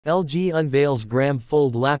LG unveils Gram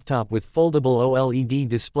Fold laptop with foldable OLED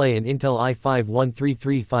display and Intel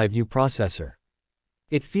i5-1335U processor.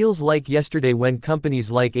 It feels like yesterday when companies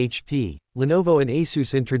like HP, Lenovo and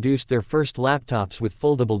Asus introduced their first laptops with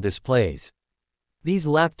foldable displays. These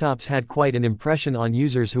laptops had quite an impression on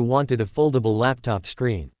users who wanted a foldable laptop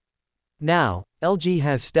screen. Now, LG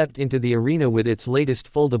has stepped into the arena with its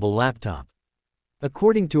latest foldable laptop.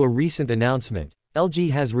 According to a recent announcement, LG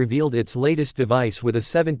has revealed its latest device with a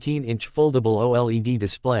 17-inch foldable OLED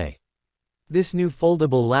display. This new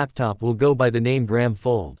foldable laptop will go by the name Gram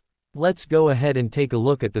Fold. Let's go ahead and take a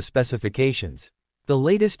look at the specifications. The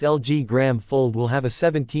latest LG Gram Fold will have a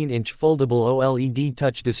 17-inch foldable OLED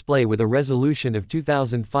touch display with a resolution of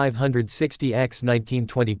 2560 x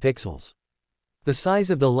 1920 pixels. The size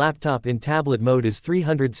of the laptop in tablet mode is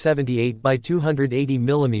 378 by 280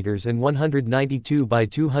 mm and 192 by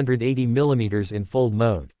 280 mm in fold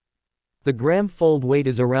mode. The Gram Fold weight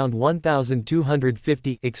is around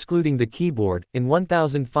 1250 excluding the keyboard, and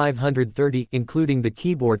 1530 including the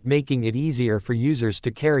keyboard, making it easier for users to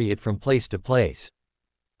carry it from place to place.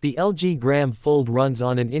 The LG Gram Fold runs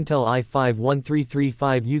on an Intel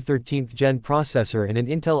i5-1335U 13th Gen processor and an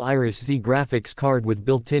Intel Iris Xe graphics card with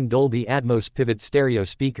built-in Dolby Atmos pivot stereo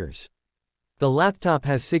speakers. The laptop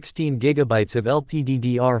has 16GB of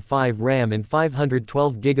LPDDR5 RAM and 512GB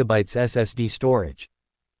SSD storage.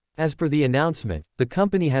 As per the announcement, the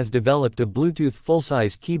company has developed a Bluetooth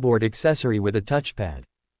full-size keyboard accessory with a touchpad.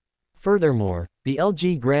 Furthermore, the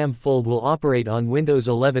LG Gram Fold will operate on Windows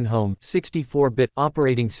 11 Home 64-bit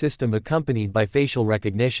operating system accompanied by facial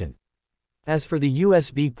recognition. As for the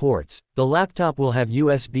USB ports, the laptop will have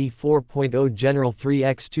USB 4.0 General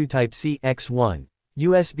 3x2 Type-C X1,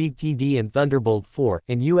 USB PD and Thunderbolt 4,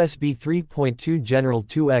 and USB 3.2 General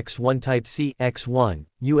 2x1 Type-C X1,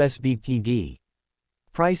 USB PD.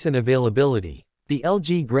 Price and availability. The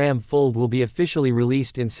LG Gram Fold will be officially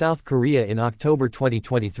released in South Korea in October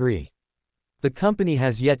 2023. The company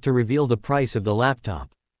has yet to reveal the price of the laptop.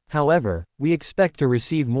 However, we expect to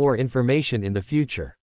receive more information in the future.